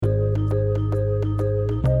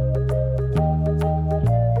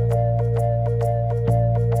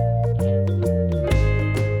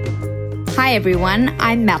Hi everyone,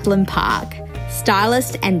 I'm Madeline Park,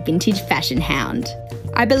 stylist and vintage fashion hound.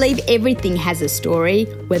 I believe everything has a story,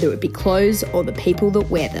 whether it be clothes or the people that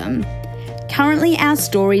wear them. Currently our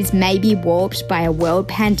stories may be warped by a world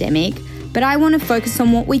pandemic, but I want to focus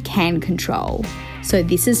on what we can control. So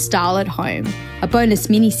this is Style at Home, a bonus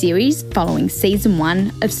mini-series following season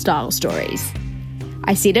 1 of Style Stories.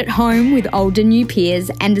 I sit at home with old and new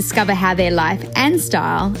peers and discover how their life and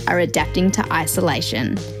style are adapting to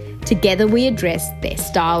isolation. Together we address their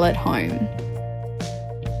style at home.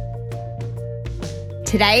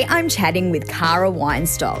 Today I'm chatting with Cara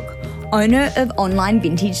Weinstock, owner of online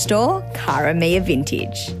vintage store Cara Mia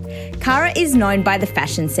Vintage. Cara is known by the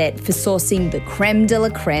fashion set for sourcing the creme de la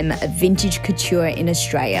creme of vintage couture in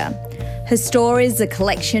Australia. Her store is a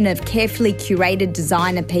collection of carefully curated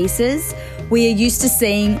designer pieces we are used to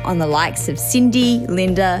seeing on the likes of Cindy,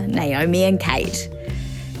 Linda, Naomi and Kate.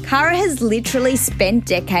 Cara has literally spent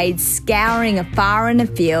decades scouring afar and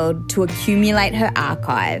afield to accumulate her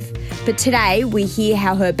archive. But today we hear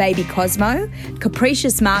how her baby Cosmo,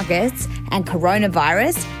 capricious markets and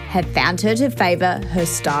coronavirus have found her to favour her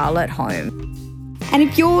style at home. And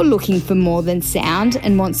if you're looking for more than sound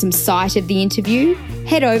and want some sight of the interview,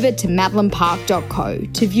 head over to madeleinepark.co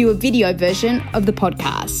to view a video version of the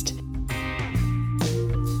podcast.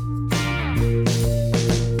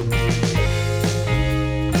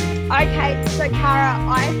 Okay, so Cara,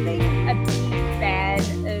 I've been a big fan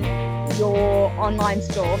of your online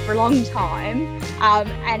store for a long time,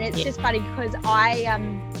 and it's just funny because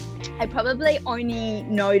I probably only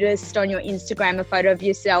noticed on your Instagram a photo of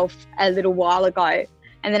yourself a little while ago,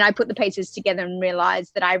 and then I put the pieces together and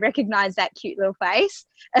realised that I recognised that cute little face,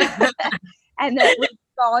 and that we've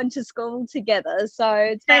gone to school together. So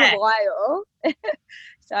it's been a while.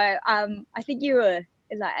 So I think you were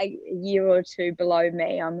like a year or two below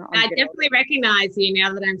me. I definitely recognise you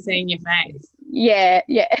now that I'm seeing your face. Yeah.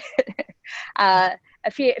 A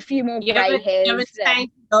few more grey hairs. You haven't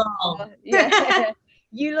changed at all. Yeah.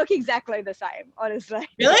 You look exactly the same, honestly.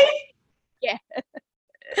 Really? Yeah.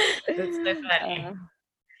 That's so funny.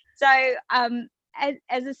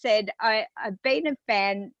 As I said, I've been a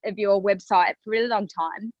fan of your website for a really long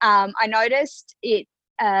time. I noticed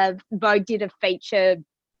Vogue did a feature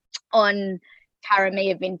on Cara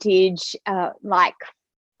Mia Vintage, it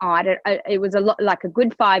was like a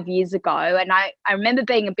good 5 years ago, and I remember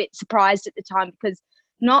being a bit surprised at the time because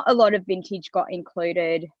not a lot of vintage got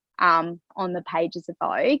included on the pages of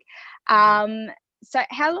Vogue. So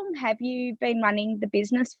how long have you been running the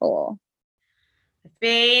business for? I've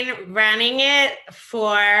been running it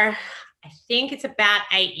for, I think it's about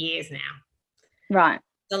 8 years now. Right.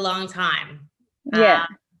 It's a long time. Yeah.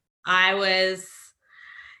 I was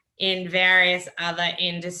in various other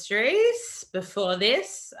industries before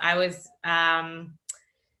this. I was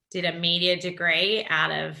did a media degree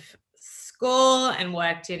out of school and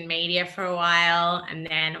worked in media for a while, and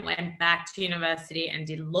then went back to university and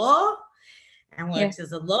did law and worked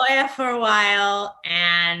as a lawyer for a while,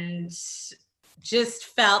 and just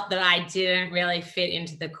felt that I didn't really fit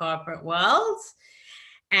into the corporate world.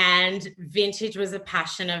 And vintage was a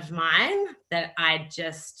passion of mine that I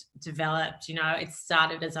just developed. It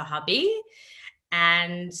started as a hobby,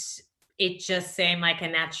 and it just seemed like a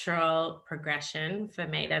natural progression for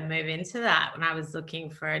me to move into that when I was looking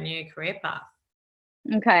for a new career path.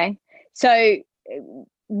 Okay. So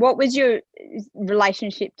what was your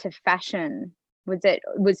relationship to fashion?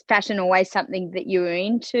 Was fashion always something that you were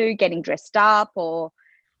into, getting dressed up, or?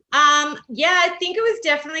 I think it was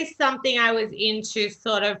definitely something I was into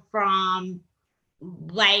sort of from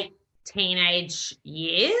late teenage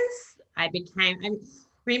years.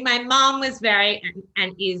 My mom was very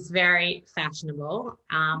and is very fashionable.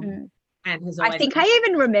 And has always. I think I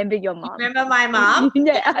even remember your mom. Remember my mom?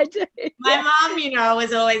 Yeah, I do. My mom,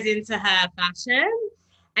 was always into her fashion,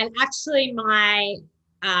 and actually my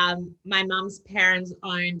mom's parents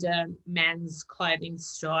owned a men's clothing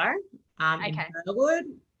store in Burwood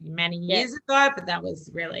many years ago, but that was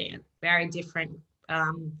really a very different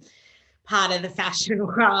part of the fashion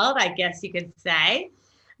world, I guess you could say.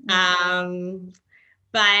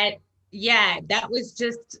 But yeah, that was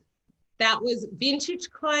vintage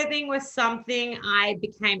clothing was something I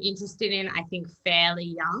became interested in, I think, fairly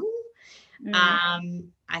young.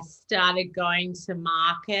 I started going to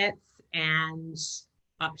markets and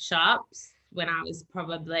up shops when I was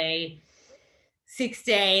probably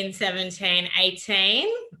 16, 17, 18.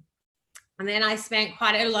 And then I spent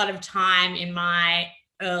quite a lot of time in my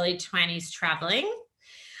early 20s traveling.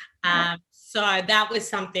 So that was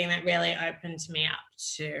something that really opened me up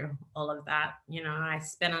to all of that. I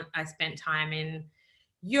spent time in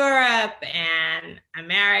Europe and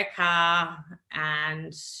America,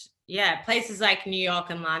 and places like New York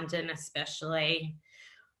and London, especially,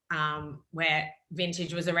 where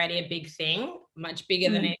vintage was already a big thing, much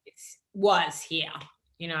bigger than it was here.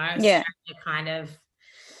 You know, Yeah. Australia kind of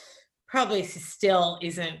probably still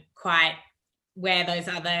isn't quite where those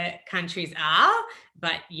other countries are.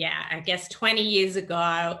 But yeah, I guess 20 years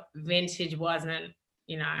ago, vintage wasn't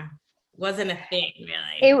a thing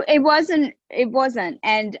really. It wasn't.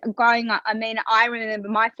 And growing up, I mean, I remember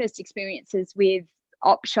my first experiences with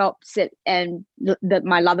op shops and that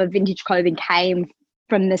my love of vintage clothing came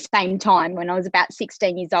from the same time when I was about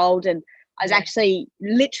 16 years old. And I was actually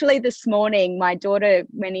literally this morning, my daughter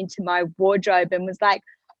went into my wardrobe and was like,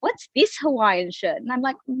 "What's this Hawaiian shirt?" And I'm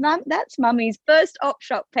like, "Mum, that's Mummy's first op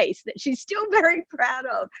shop piece that she's still very proud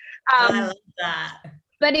of." I love that.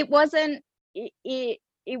 But it wasn't, it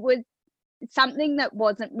was something that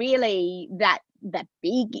wasn't really that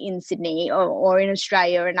big in Sydney or in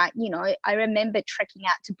Australia. And I remember trekking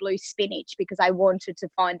out to Blue Spinach because I wanted to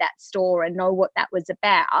find that store and know what that was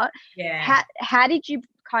about. Yeah. How did you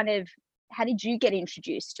get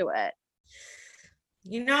introduced to it?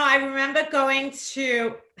 I remember going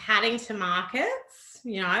to Paddington markets,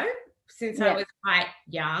 since I was quite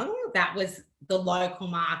young. That was the local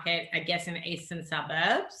market, I guess, in the eastern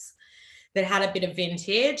suburbs that had a bit of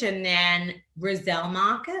vintage. And then Rozelle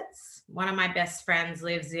markets. One of my best friends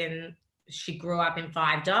she grew up in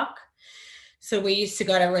Five Dock. So we used to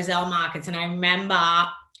go to Rozelle markets. And I remember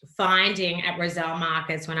finding at Rozelle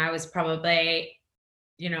markets when I was probably,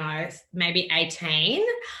 maybe 18,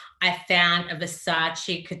 I found a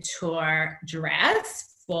Versace couture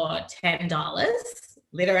dress for $10,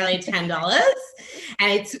 literally $10.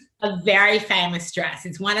 And it's a very famous dress.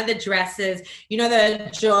 It's one of the dresses, the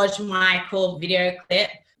George Michael video clip,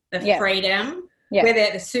 the Freedom, where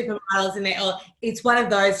the supermodels and it's one of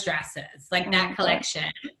those dresses, like that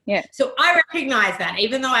collection. Yeah. So I recognize that,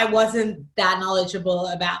 even though I wasn't that knowledgeable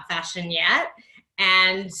about fashion yet.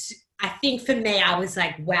 And I think for me, I was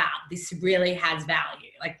like, wow, this really has value.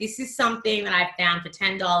 Like, this is something that I found for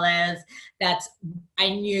 $10 I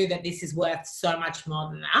knew that this is worth so much more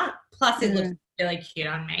than that. Plus it looks really cute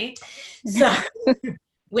on me. So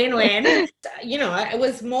win-win. It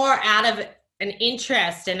was more out of an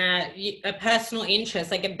interest and a personal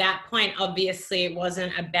interest. Like, at that point, obviously it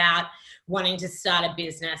wasn't about wanting to start a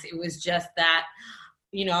business. It was just that,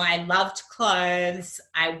 I loved clothes.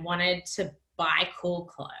 I wanted to buy cool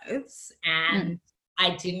clothes, and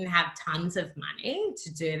I didn't have tons of money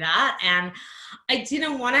to do that. And I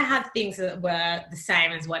didn't want to have things that were the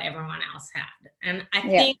same as what everyone else had. And I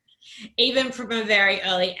think even from a very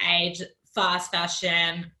early age, fast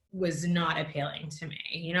fashion was not appealing to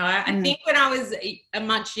me. I think when I was a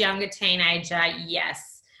much younger teenager,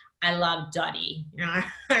 yes, I loved Dottie. I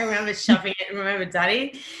remember shopping at Remember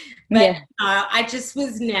Dottie? But I just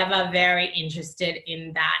was never very interested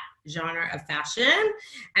in that genre of fashion.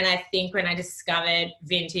 And I think when I discovered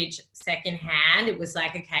vintage secondhand, it was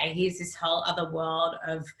like, okay, here's this whole other world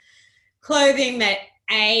of clothing that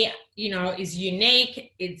is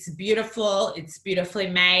unique, it's beautiful, it's beautifully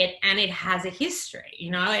made, and it has a history.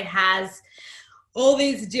 It has all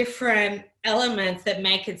these different elements that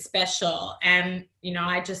make it special. And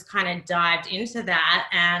I just kind of dived into that,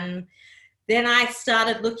 and then I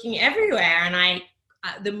started looking everywhere, and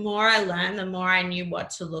the more I learned, the more I knew what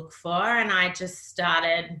to look for, and I just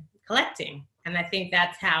started collecting. And I think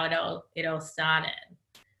that's how it all started.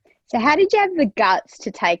 So how did you have the guts to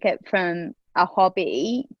take it from a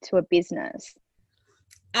hobby to a business?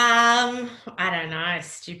 I don't know,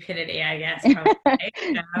 stupidity, I guess,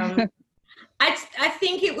 probably. I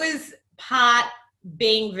think it was part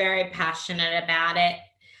being very passionate about it,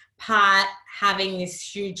 part having this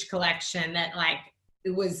huge collection that, like,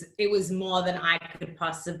 it was more than I could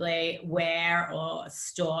possibly wear or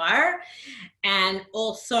store, and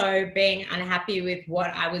also being unhappy with what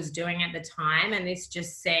I was doing at the time. And this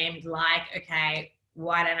just seemed like, okay,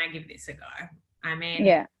 why don't I give this a go? I mean,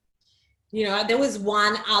 there was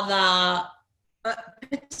one other,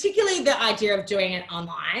 particularly the idea of doing it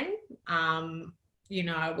online,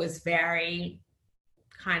 was very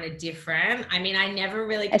kind of different. I mean, I never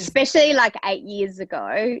really especially like 8 years ago,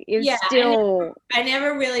 I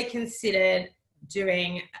never really considered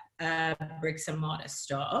doing a bricks and mortar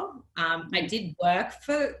store. I did work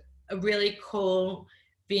for a really cool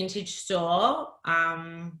vintage store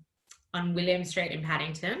on William Street in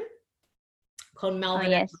Paddington called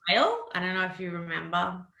Melbourne and Vale. I don't know if you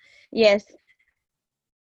remember. Yes.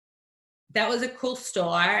 That was a cool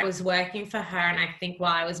store. I was working for her, and I think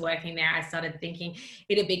while I was working there, I started thinking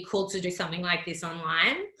it'd be cool to do something like this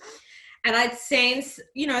online. And I'd seen,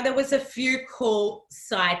 there was a few cool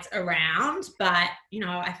sites around, but,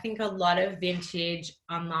 I think a lot of vintage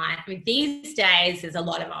online, I mean, these days there's a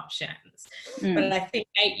lot of options, but I think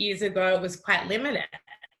 8 years ago it was quite limited.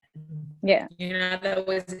 Yeah. There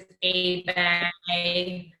was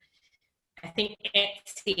eBay. I think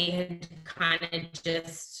Etsy had kind of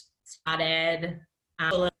just started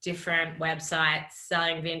full of different websites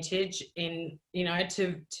selling vintage in,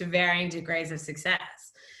 to varying degrees of success.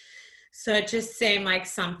 So it just seemed like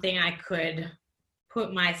something I could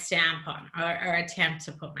put my stamp on or attempt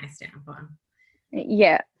to put my stamp on.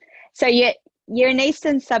 Yeah. So you're an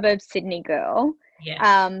eastern suburb Sydney girl.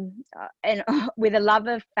 Yeah. And with a love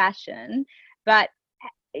of fashion, but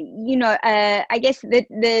I guess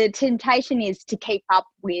the temptation is to keep up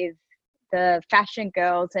with the fashion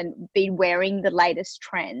girls and be wearing the latest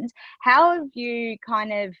trends. How have you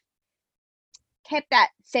kind of kept that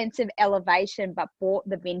sense of elevation but brought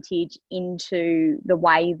the vintage into the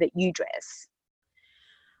way that you dress?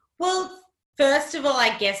 Well, first of all,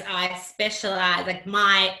 I guess I specialize, like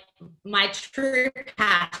my true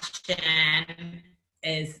passion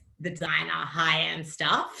is the designer high-end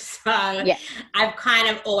stuff. So yeah. I've kind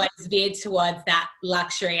of always veered towards that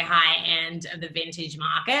luxury high end of the vintage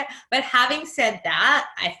market. But having said that,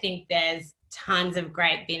 I think there's tons of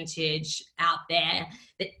great vintage out there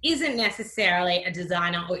that isn't necessarily a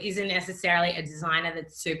designer or isn't necessarily a designer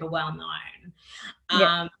that's super well known.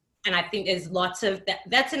 Yeah. And I think there's lots of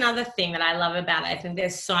that's another thing that I love about it. I think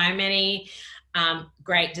there's so many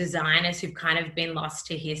great designers who've kind of been lost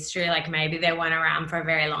to history. Like maybe they weren't around for a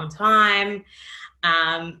very long time,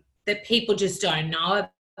 that people just don't know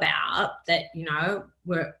about, that,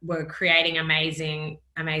 were creating amazing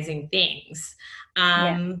things.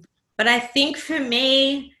 But I think for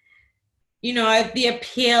me, the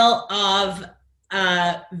appeal of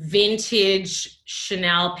a vintage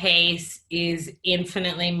Chanel piece is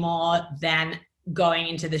infinitely more than going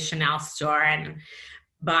into the Chanel store and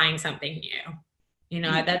buying something new.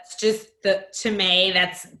 That's just to me,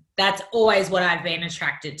 that's always what I've been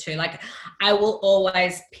attracted to. Like I will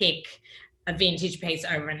always pick a vintage piece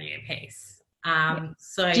over a new piece.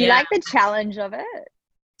 So do you like the challenge of it?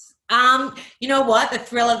 You know what? The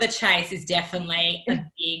thrill of the chase is definitely a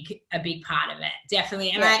big part of it.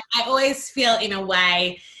 Definitely. And I always feel in a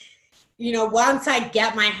way, once I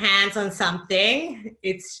get my hands on something,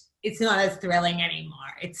 it's not as thrilling anymore.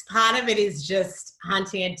 It's part of it is just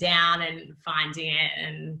hunting it down and finding it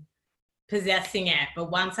and possessing it.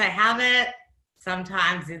 But once I have it,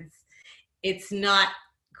 sometimes it's not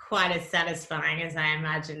quite as satisfying as I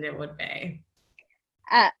imagined it would be.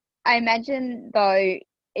 I imagine though,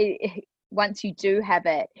 once you do have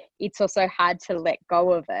it, it's also hard to let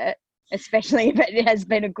go of it, especially if it has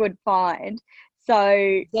been a good find.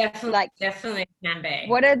 So definitely can be.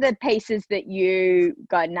 What are the pieces that you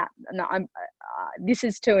go, no, this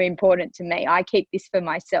is too important to me, I keep this for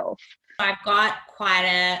myself? I've got quite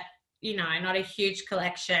a, not a huge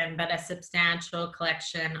collection, but a substantial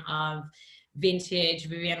collection of vintage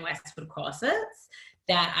Vivienne Westwood corsets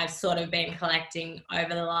that I've sort of been collecting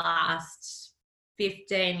over the last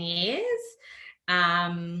 15 years,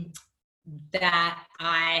 that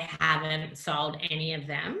I haven't sold any of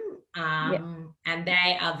them. And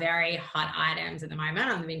they are very hot items at the moment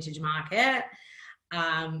on the vintage market.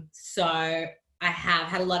 So I have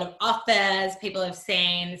had a lot of offers. People have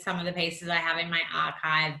seen some of the pieces I have in my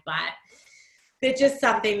archive, but they're just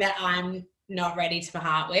something that I'm not ready to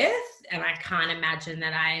part with. And I can't imagine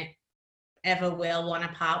that I ever will want to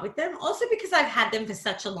part with them. Also because I've had them for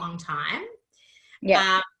such a long time.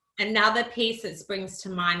 Yeah. Another piece that springs to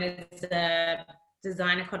mind is a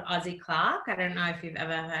designer called Ozzie Clark. I don't know if you've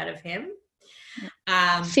ever heard of him.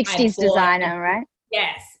 60s designer, right?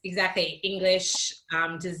 Yes, exactly. English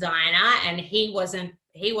designer, and he wasn't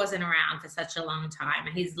around for such a long time.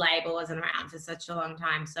 His label wasn't around for such a long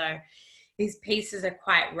time. So these pieces are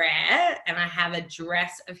quite rare, and I have a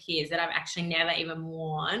dress of his that I've actually never even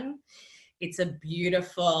worn. It's a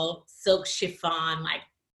beautiful silk chiffon, like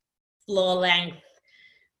floor length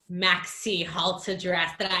maxi halter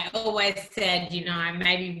dress that I always said,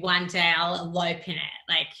 maybe one day I'll elope in it.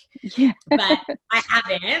 But I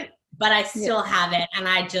haven't, but I still have it. And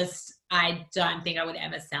I don't think I would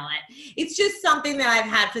ever sell it. It's just something that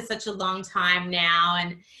I've had for such a long time now.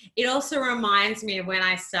 And it also reminds me of when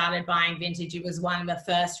I started buying vintage. It was one of the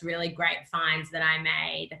first really great finds that I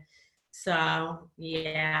made. So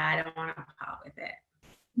I don't want to part with it.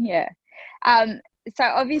 Yeah. So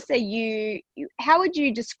obviously you how would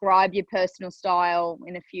you describe your personal style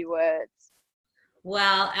in a few words?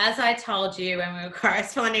 Well, as I told you when we were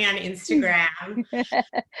corresponding on Instagram,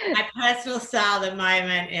 my personal style at the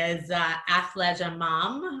moment is athleisure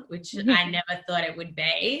mum, which I never thought it would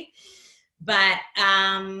be. But,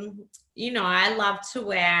 I love to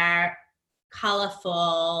wear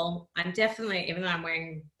colorful. I'm definitely, even though I'm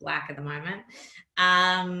wearing black at the moment,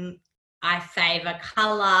 I favor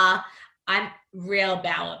color. I'm real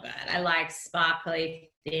Bella bird. I like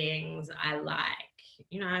sparkly things. I like,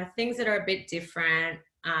 things that are a bit different.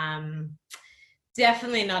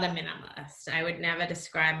 Definitely not a minimalist. I would never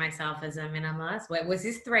describe myself as a minimalist. Wait, was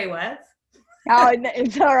this 3 words? Oh, no,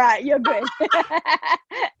 it's all right. You're good.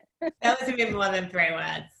 That was a bit more than 3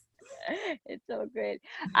 words. It's all good.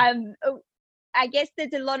 I guess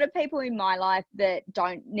there's a lot of people in my life that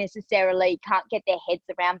can't get their heads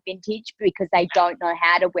around vintage because they don't know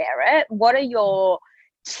how to wear it. What are your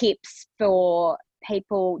tips for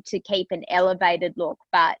people to keep an elevated look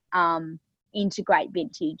but integrate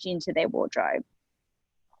vintage into their wardrobe?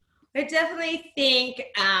 I definitely think,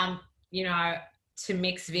 to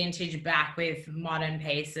mix vintage back with modern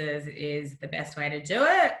pieces is the best way to do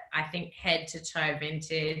it. I think head to toe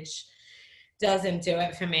vintage doesn't do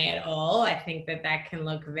it for me at all. I think that can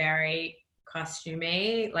look very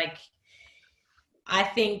costumey. Like, I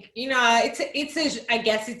think, I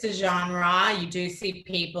guess it's a genre. You do see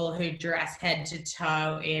people who dress head to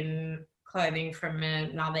toe in clothing from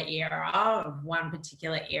another era, of one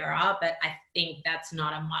particular era, but I think that's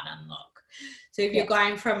not a modern look. So if you're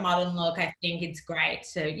going for a modern look, I think it's great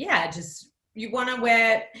to, you want to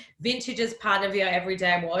wear vintage as part of your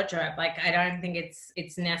everyday wardrobe. Like, I don't think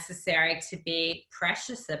it's necessary to be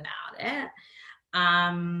precious about it.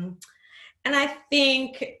 And I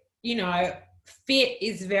think, fit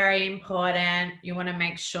is very important. You want to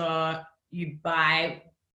make sure you buy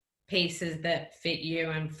pieces that fit you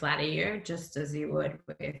and flatter you, just as you would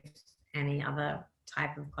with any other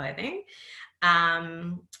type of clothing.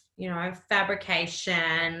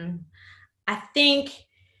 Fabrication. I think,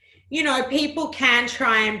 people can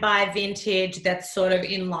try and buy vintage that's sort of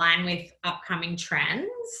in line with upcoming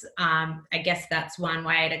trends. I guess that's one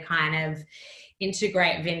way to kind of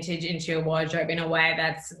integrate vintage into your wardrobe in a way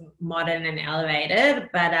that's modern and elevated.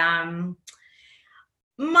 But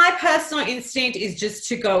my personal instinct is just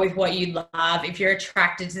to go with what you love. If you're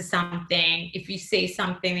attracted to something, if you see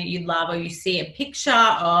something that you love, or you see a picture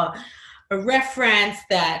or a reference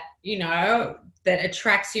that, that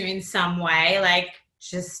attracts you in some way, like,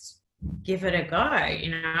 just give it a go,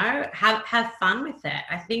 have fun with it.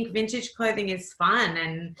 I think vintage clothing is fun,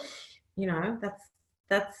 and,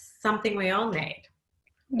 that's something we all need.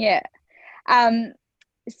 Yeah.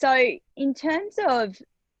 So in terms of,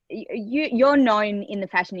 you're known in the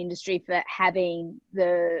fashion industry for having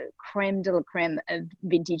the creme de la creme of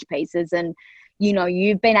vintage pieces, and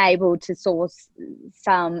you've been able to source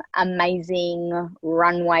some amazing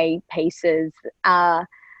runway pieces,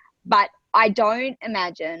 but I don't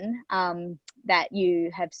imagine that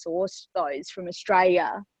you have sourced those from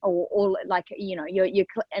Australia, or like, you're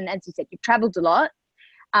and as you said, you've traveled a lot.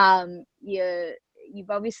 You've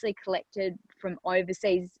obviously collected from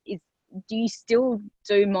overseas. Do you still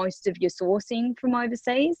do most of your sourcing from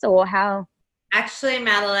overseas, or how? Actually,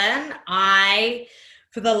 Madeline, I,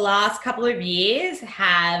 for the last couple of years,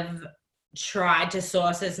 have tried to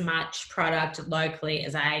source as much product locally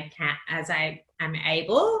as I am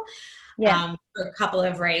able. Yeah. For a couple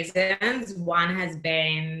of reasons. One has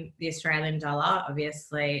been the Australian dollar,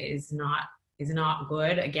 obviously, is not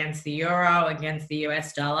good against the euro, against the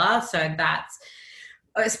US dollar. So that's,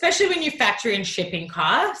 especially when you factor in shipping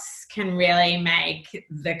costs, can really make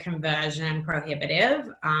the conversion prohibitive.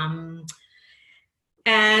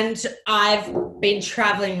 And I've been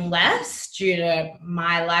traveling less due to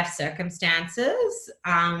my life circumstances.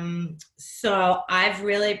 So I've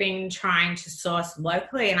really been trying to source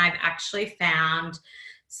locally, and I've actually found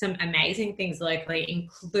some amazing things locally,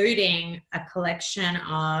 including a collection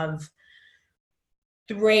of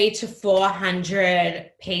 300 to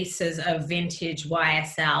 400 pieces of vintage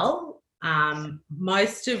YSL,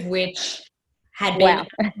 most of which had been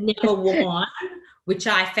never worn, which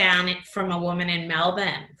I found it from a woman in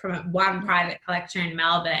Melbourne, from one private collector in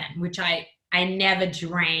Melbourne, which I never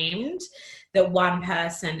dreamed that one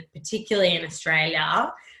person, particularly in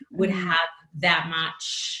Australia, would have that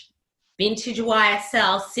much vintage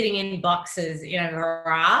YSL sitting in boxes in a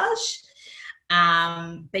garage.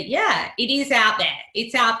 But yeah, it is out there.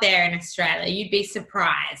 It's out there in Australia. You'd be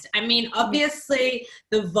surprised. I mean, obviously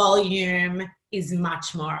the volume is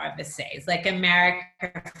much more overseas. Like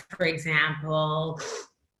America, for example,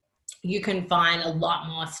 you can find a lot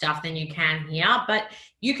more stuff than you can here, but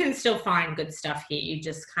you can still find good stuff here. You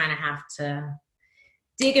just kind of have to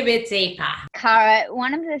dig a bit deeper. Cara,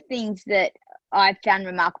 one of the things that I found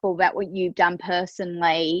remarkable about what you've done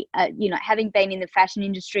personally, having been in the fashion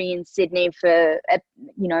industry in Sydney for,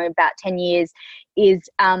 about 10 years, is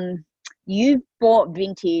you've brought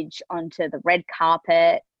vintage onto the red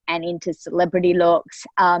carpet and into celebrity looks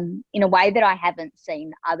in a way that I haven't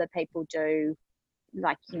seen other people do,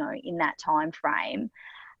 in that time frame.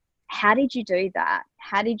 How did you do that?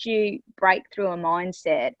 How did you break through a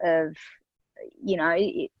mindset of,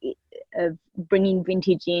 of bringing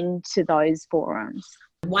vintage into those forums?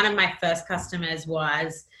 One of my first customers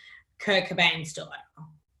was Kurt Cobain's daughter.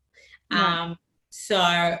 Yeah.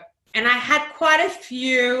 And I had quite a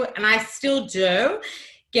few, and I still do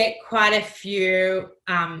get quite a few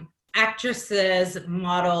actresses,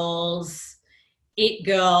 models, it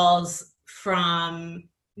girls from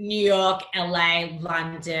New York, LA,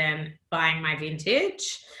 London buying my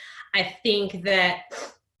vintage. I think that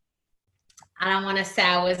I don't want to say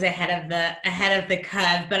I was ahead of the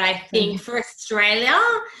curve, but I think for Australia,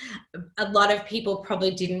 a lot of people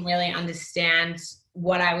probably didn't really understand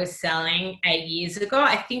what I was selling 8 years ago.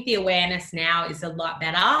 I think the awareness now is a lot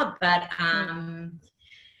better, but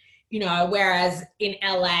whereas in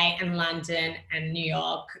LA and London and New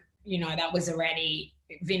York, that was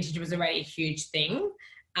vintage was already a huge thing.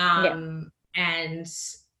 And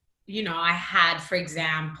I had, for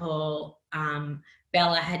example,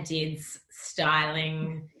 Bella Hadid's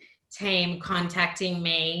styling team contacting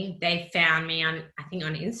me. They found me on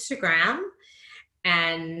Instagram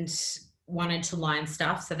and wanted to learn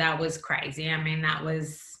stuff. So that was crazy. I mean, that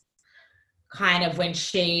was kind of when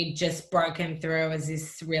she just broken through as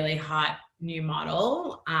this really hot new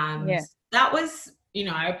model. That was,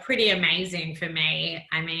 pretty amazing for me.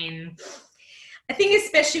 I mean, I think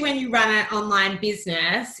especially when you run an online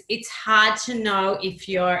business, it's hard to know if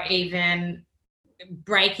you're even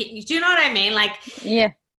breaking. Do you know what I mean?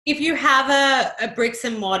 If you have a bricks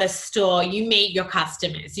and mortar store, you meet your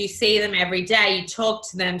customers, you see them every day, you talk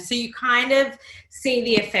to them, so you kind of see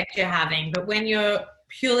the effect you're having. But when you're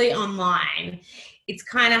purely online, it's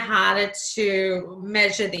kind of harder to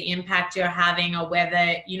measure the impact you're having, or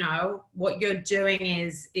whether, what you're doing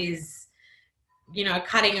is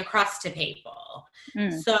cutting across to people.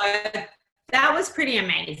 So that was pretty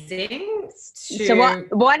amazing. So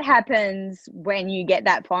what happens when you get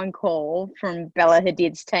that phone call from Bella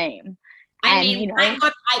Hadid's team? I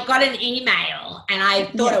got an email and I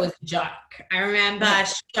thought it was a joke. I remember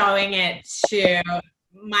showing it to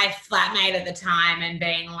my flatmate at the time and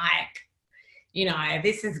being like,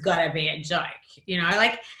 this has got to be a joke.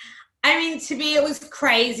 To me, it was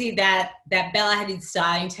crazy that Bella Hadid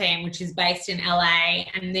styling team, which is based in LA,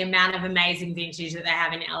 and the amount of amazing vintage that they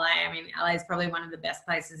have in LA. I mean, LA is probably one of the best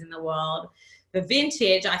places in the world for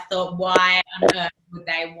vintage. I thought, why on earth would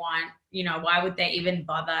they want, why would they even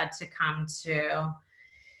bother to come to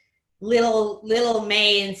little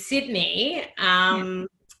me in Sydney?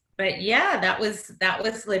 But yeah, that was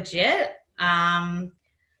legit.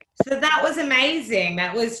 So that was amazing.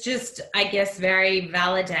 That was just, I guess, very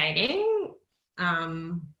validating.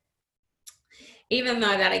 Even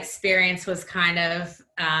though that experience was kind of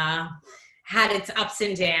had its ups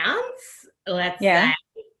and downs, let's say.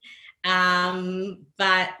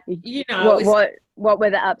 But what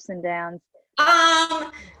were the ups and downs?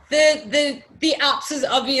 The ups was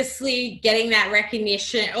obviously getting that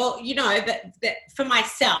recognition, or that for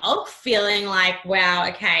myself, feeling like, wow,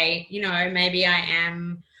 okay, maybe I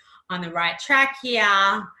am on the right track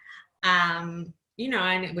here. And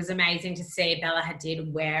it was amazing to see Bella Hadid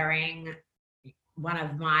wearing one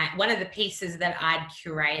of the pieces that I'd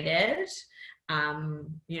curated,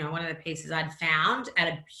 one of the pieces I'd found at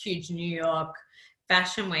a huge New York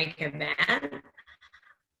Fashion Week event.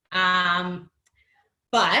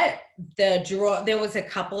 But there was a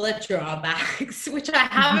couple of drawbacks, which I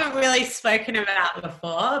haven't really spoken about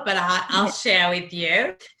before, but I'll share with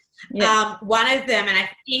you. One of them, and I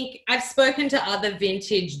think I've spoken to other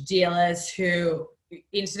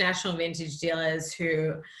international vintage dealers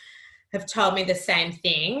who have told me the same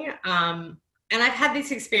thing. And I've had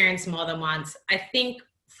this experience more than once. I think,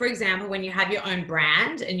 for example, when you have your own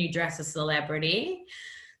brand and you dress a celebrity,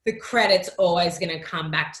 the credit's always going to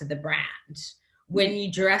come back to the brand. When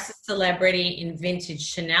you dress a celebrity in vintage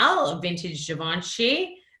Chanel or vintage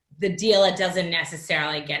Givenchy, the dealer doesn't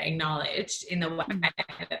necessarily get acknowledged in the way that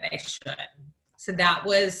they should. So that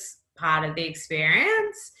was part of the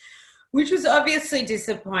experience, which was obviously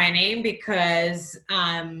disappointing because,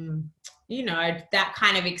 that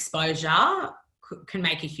kind of exposure can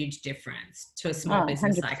make a huge difference to a small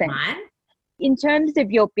business 100%. Like mine. In terms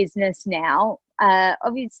of your business now,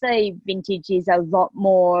 Obviously, vintage is a lot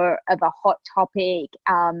more of a hot topic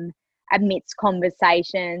amidst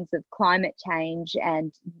conversations of climate change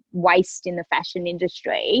and waste in the fashion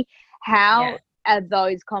industry. How are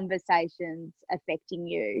those conversations affecting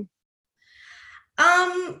you?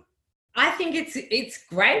 I think it's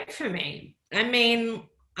great for me. I mean,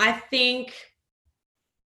 I think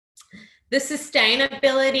the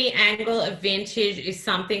sustainability angle of vintage is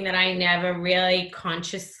something that I never really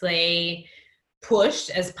consciously pushed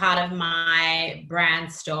as part of my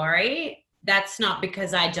brand story. That's not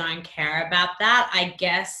because I don't care about that. I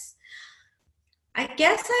guess I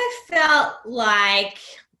felt like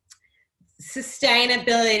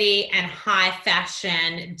sustainability and high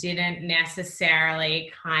fashion didn't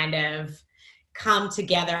necessarily kind of come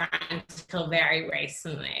together until very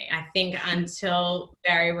recently. I think until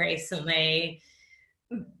very recently,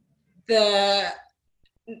 the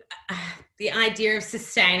idea of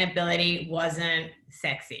sustainability wasn't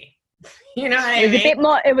sexy. You know what I mean?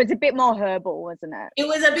 It was a bit more herbal, wasn't it? It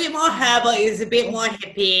was a bit more herbal. It was a bit more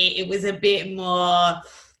hippie. It was a bit more,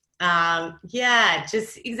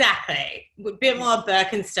 just exactly. A bit more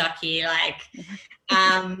Birkenstocky, like.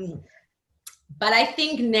 But I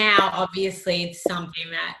think now, obviously, it's something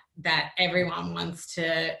that everyone wants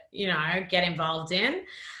to, get involved in.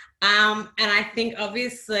 And I think,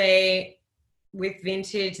 obviously, with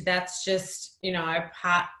vintage, that's just,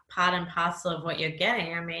 part and parcel of what you're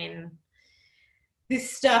getting. I mean,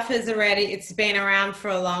 this stuff it's been around for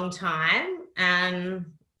a long time. And,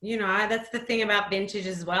 that's the thing about vintage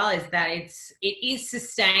as well, is that it is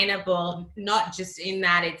sustainable, not just in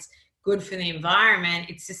that it's good for the environment,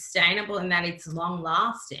 it's sustainable in that it's long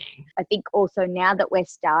lasting. I think also now that we're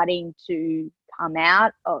starting to come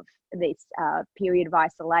out of this period of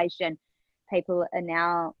isolation, people are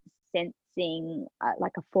now sensing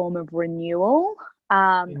like a form of renewal.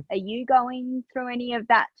 Are you going through any of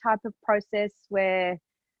that type of process where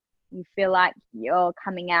you feel like you're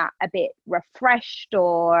coming out a bit refreshed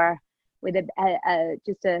or with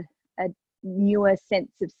just a newer sense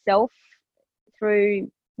of self through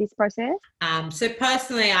this process? So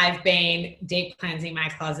personally, I've been deep cleansing my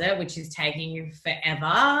closet, which is taking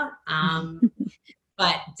forever.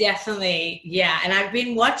 But definitely, and I've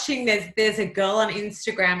been watching, there's a girl on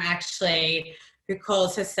Instagram actually who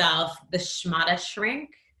calls herself the Schmutter Shrink.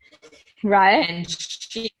 Right. And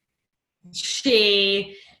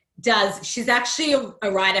she's actually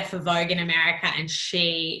a writer for Vogue in America, and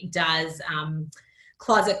she does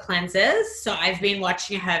closet cleansers. So I've been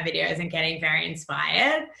watching her videos and getting very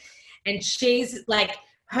inspired. And she's like,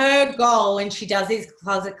 her goal when she does these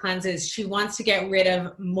closet cleansers, she wants to get rid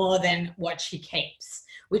of more than what she keeps,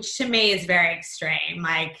 which to me is very extreme.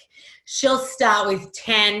 Like, she'll start with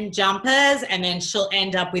 10 jumpers and then she'll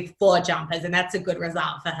end up with 4 jumpers, and that's a good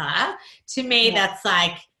result for her. To me, that's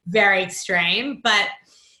like very extreme. But,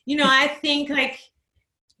 I think like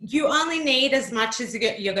you only need as much as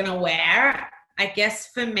you're going to wear. I guess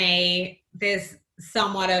for me, there's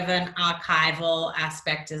somewhat of an archival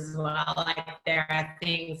aspect as well. Like, there are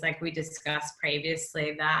things like we discussed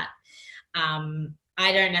previously that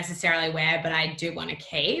I don't necessarily wear, but I do want to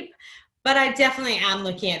keep. But I definitely am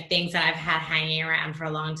looking at things that I've had hanging around for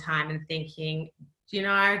a long time and thinking, do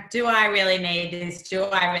I really need this? Do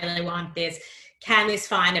I really want this? Can this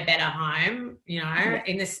find a better home?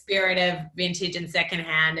 In the spirit of vintage and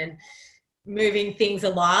secondhand and moving things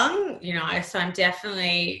along, so I'm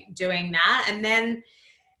definitely doing that. And then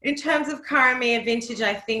in terms of Cara Mia Vintage,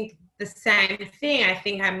 I think the same thing. I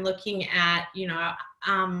think I'm looking at,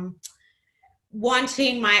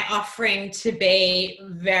 wanting my offering to be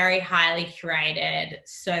very highly curated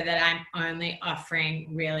so that I'm only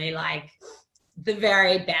offering really like the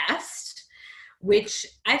very best, which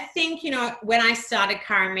I think, when I started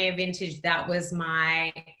Cara Mia Vintage, that was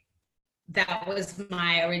my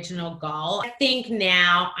original goal. I think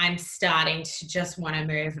now I'm starting to just want to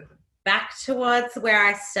move back towards where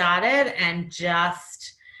I started and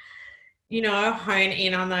just, hone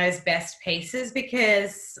in on those best pieces,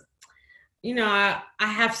 because, I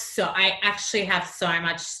actually have so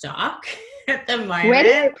much stock at the moment. Where do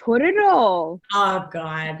you put it all? Oh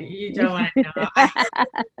God, you don't want to know.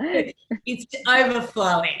 It's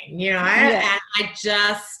overflowing, and I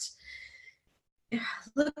just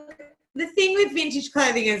look. The thing with vintage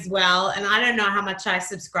clothing as well, and I don't know how much I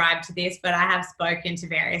subscribe to this, but I have spoken to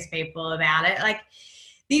various people about it. Like,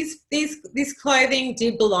 this clothing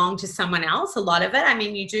did belong to someone else, a lot of it. I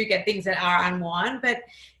mean, you do get things that are unworn, but,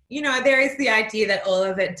 there is the idea that all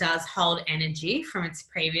of it does hold energy from its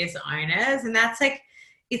previous owners. And that's like,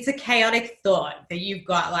 it's a chaotic thought that you've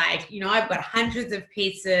got like, I've got hundreds of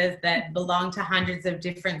pieces that belong to hundreds of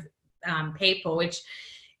different people, which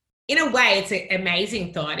in a way it's an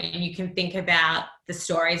amazing thought, and you can think about the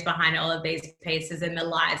stories behind all of these pieces and the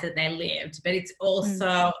lives that they lived, but it's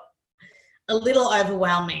also a little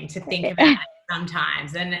overwhelming to think about it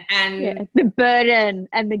sometimes, and the burden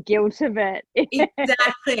and the guilt of it.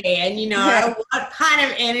 Exactly. And what kind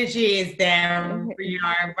of energy is there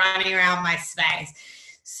running around my space?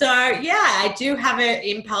 So I do have an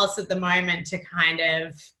impulse at the moment to kind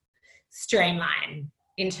of streamline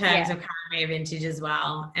in terms of Cara Mia Vintage as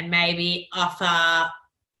well, and maybe offer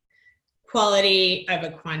quality over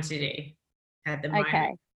quantity at the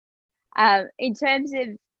moment. In terms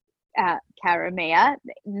of Cara Mia,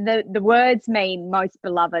 the words mean most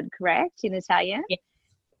beloved, correct, in Italian?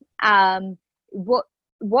 Yeah.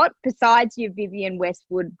 What besides your Vivienne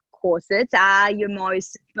Westwood corsets are your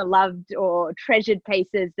most beloved or treasured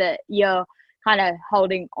pieces that you're kind of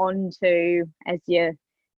holding on to as your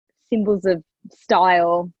symbols of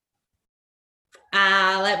style?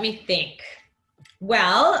 Let me think.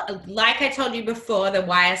 Well, like I told you before, the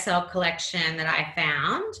YSL collection that I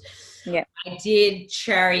found, I did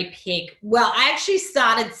cherry pick. Well, I actually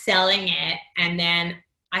started selling it, and then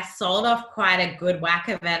I sold off quite a good whack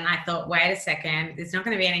of it, and I thought, wait a second, there's not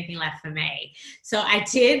going to be anything left for me. So I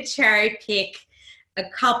did cherry pick a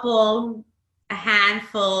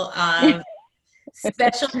handful of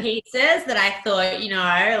special pieces that I thought,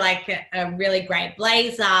 like a really great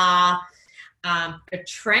blazer, a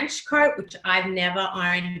trench coat, which I've never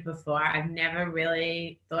owned before. I've never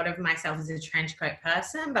really thought of myself as a trench coat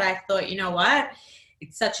person, but I thought, you know what?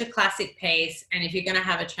 It's such a classic piece, and if you're going to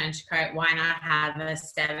have a trench coat, why not have a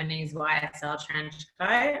 70s YSL trench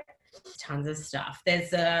coat? Tons of stuff.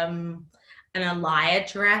 There's an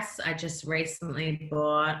Alaïa dress I just recently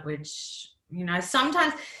bought, which,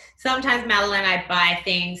 sometimes Madeline, I buy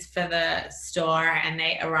things for the store and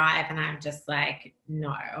they arrive and I'm just like,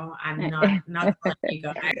 no, I'm not letting you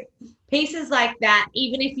go. Pieces like that,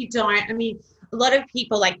 even if you don't, a lot of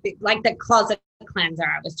people like the closet cleanser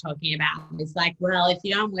I was talking about is like, well, if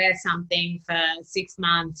you don't wear something for 6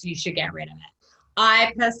 months, you should get rid of it.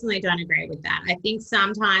 I personally don't agree with that. I think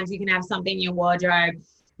sometimes you can have something in your wardrobe,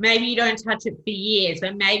 maybe you don't touch it for years,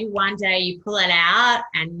 but maybe one day you pull it out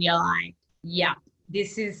and you're like, yeah,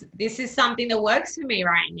 this is something that works for me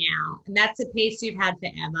right now. And that's a piece you've had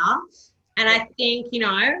forever. And I think,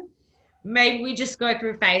 maybe we just go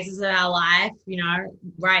through phases of our life.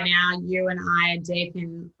 Right now you and I are deep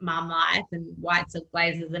in mum life and white silk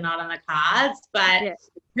blazers are not on the cards, but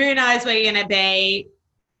who knows where you're going to be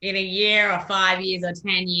in a year or 5 years or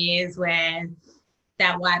 10 years where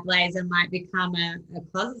that white blazer might become a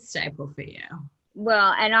closet staple for you.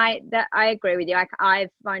 Well, and I agree with you. I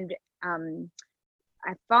find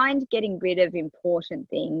getting rid of important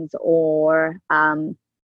things or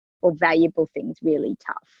valuable things really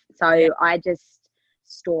tough. So I just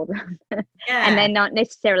store them, and they're not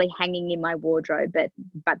necessarily hanging in my wardrobe,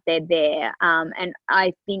 but they're there. And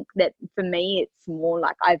I think that for me, it's more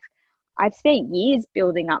like I've spent years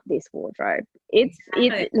building up this wardrobe. It's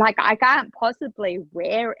like I can't possibly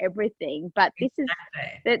wear everything, but this is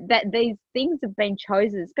that these things have been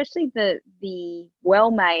chosen, especially the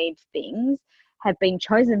well-made things have been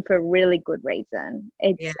chosen for a really good reason.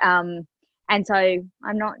 It's and so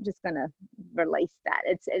I'm not just going to release that.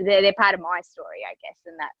 They're part of my story, I guess,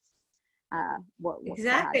 and that's what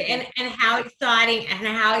exactly. And how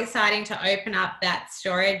exciting to open up that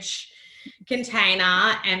storage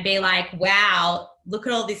container and be like, wow, look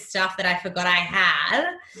at all this stuff that I forgot I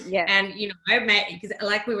had. And because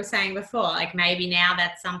like we were saying before, like maybe now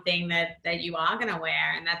that's something that you are going to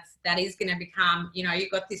wear, and that is going to become,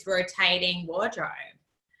 you've got this rotating wardrobe.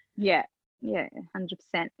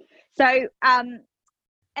 100%. So as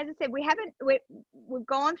I said, we've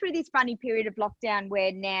gone through this funny period of lockdown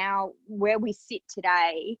where we sit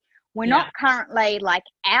today, we're not currently like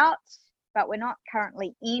out, but we're not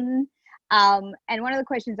currently in. And one of the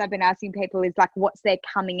questions I've been asking people is like, what's their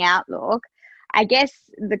coming out look? I guess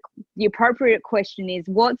the appropriate question is,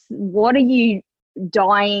 what are you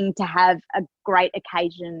dying to have a great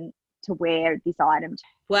occasion to wear this item?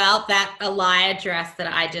 Well, that Alaïa dress that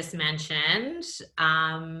I just mentioned,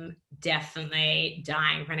 definitely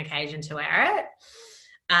dying for an occasion to wear it.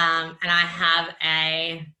 And I have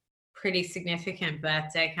a pretty significant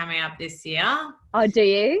birthday coming up this year. Oh, do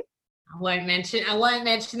you? I won't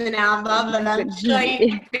mention the number, but I'm sure you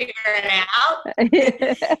can figure it out.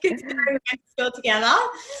 Considering we're still together.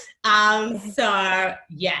 So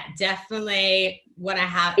yeah, definitely what I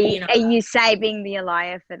have. Are you saving the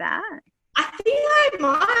Alaïa for that? I think I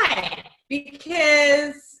might,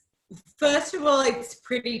 because first of all, it's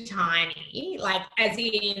pretty tiny, like as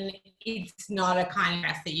in it's not a kind of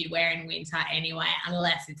dress that you'd wear in winter anyway,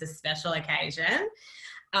 unless it's a special occasion.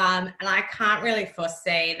 And I can't really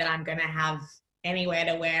foresee that I'm going to have anywhere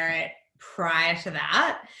to wear it prior to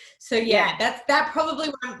that. So yeah, that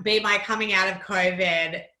probably won't be my coming out of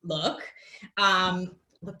COVID look.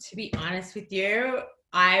 Look, to be honest with you,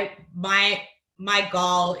 my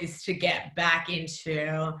goal is to get back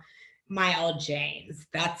into my old jeans.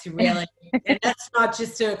 That's really, and that's not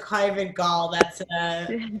just a COVID goal, that's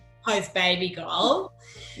a post-baby goal.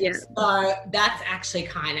 Yeah. So that's actually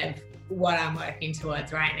kind of what I'm working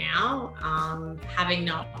towards right now. Having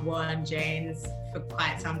not worn jeans for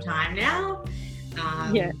quite some time now.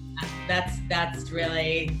 That's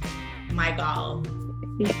really my goal.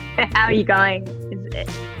 How are you going?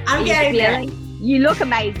 I'm getting there. You look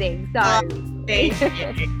amazing. So thank you.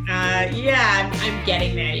 I'm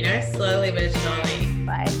getting there, slowly but surely.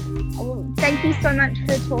 Bye. Well, thank you so much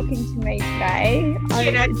for talking to me today.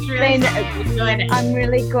 I'm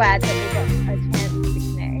really glad that we got a chance to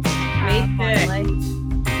connect. Me too.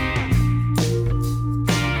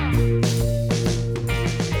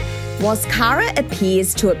 Whilst Cara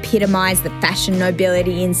appears to epitomise the fashion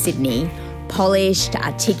nobility in Sydney, polished,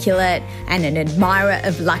 articulate, and an admirer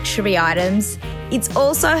of luxury items, it's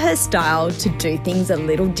also her style to do things a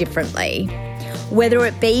little differently. Whether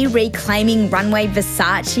it be reclaiming runway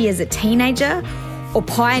Versace as a teenager or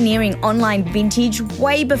pioneering online vintage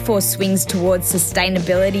way before swings towards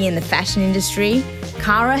sustainability in the fashion industry,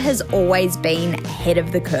 Cara has always been ahead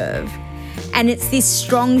of the curve. And it's this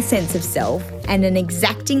strong sense of self and an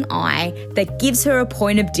exacting eye that gives her a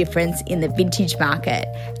point of difference in the vintage market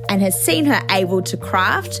and has seen her able to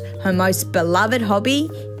craft her most beloved hobby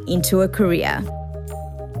into a career.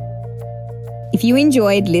 If you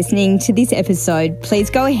enjoyed listening to this episode, please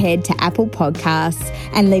go ahead to Apple Podcasts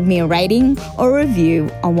and leave me a rating or review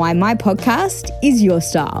on why my podcast is your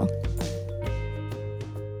style.